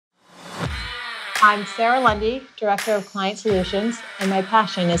I'm Sara Lundy, Director of Client Solutions, and my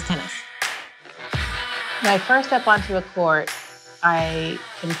passion is tennis. When I first step onto a court, I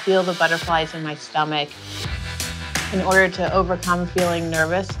can feel the butterflies in my stomach. In order to overcome feeling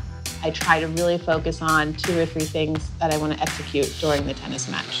nervous, I try to really focus on 2 or 3 things that I want to execute during the tennis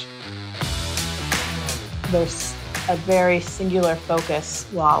match. There's a very singular focus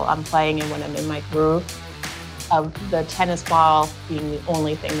while I'm playing and when I'm in my groove of the tennis ball being the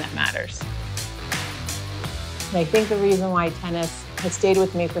only thing that matters. And I think the reason why tennis has stayed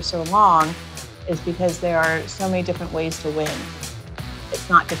with me for so long is because there are so many different ways to win. It's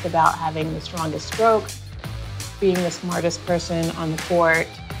not just about having the strongest stroke, being the smartest person on the court,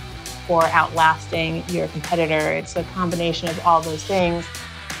 or outlasting your competitor. It's a combination of all those things.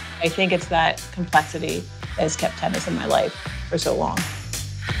 I think it's that complexity that has kept tennis in my life for so long.